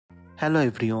Hello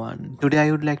everyone, today I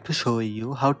would like to show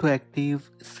you how to active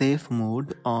safe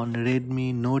mode on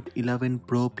Redmi Note 11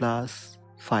 Pro Plus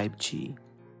 5G.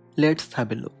 Let's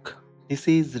have a look. This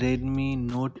is Redmi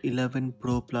Note 11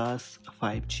 Pro Plus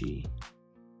 5G.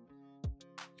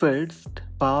 First,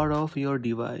 power off your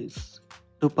device.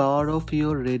 To power off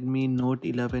your Redmi Note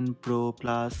 11 Pro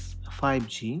Plus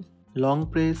 5G, long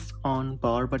press on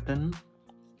power button,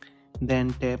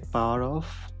 then tap power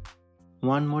off.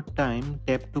 One more time,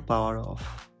 tap to power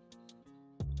off.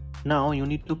 Now you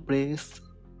need to press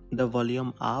the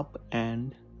volume up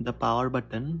and the power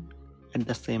button at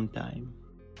the same time.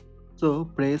 So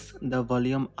press the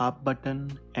volume up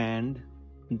button and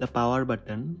the power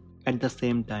button at the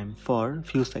same time for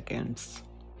few seconds.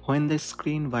 When the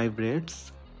screen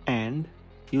vibrates and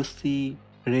you see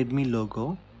Redmi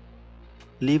logo,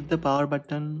 leave the power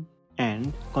button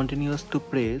and continues to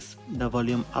press the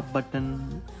volume up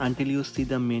button until you see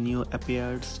the menu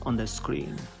appears on the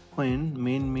screen. When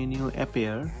main menu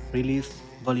appear, release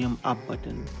volume up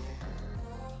button.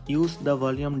 Use the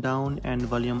volume down and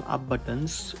volume up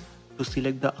buttons to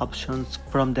select the options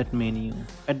from that menu.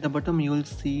 At the bottom you will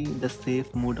see the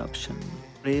safe mode option.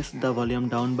 Press the volume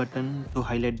down button to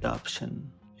highlight the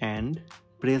option and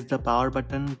press the power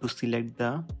button to select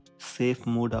the safe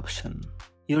mode option.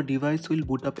 Your device will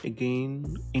boot up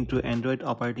again into Android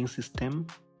operating system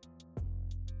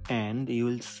and you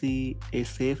will see a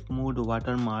safe mode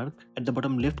watermark at the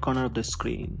bottom left corner of the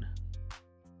screen.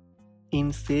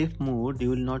 In safe mode, you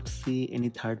will not see any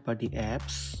third-party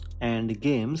apps and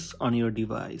games on your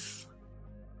device.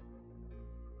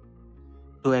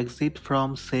 To exit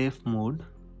from safe mode,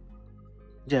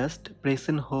 just press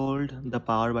and hold the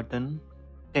power button,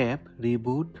 tap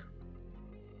reboot.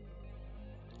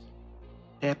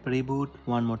 Tap reboot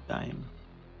one more time.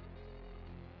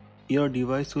 Your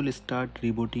device will start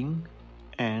rebooting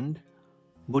and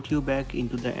boot you back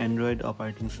into the Android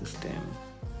operating system.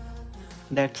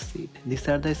 That's it. These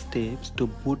are the steps to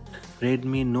boot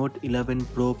Redmi Note 11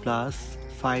 Pro Plus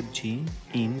 5G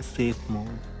in safe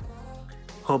mode.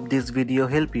 Hope this video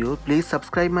helped you. Please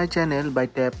subscribe my channel by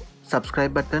tap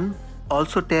subscribe button.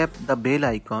 Also tap the bell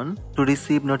icon to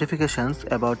receive notifications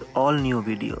about all new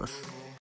videos.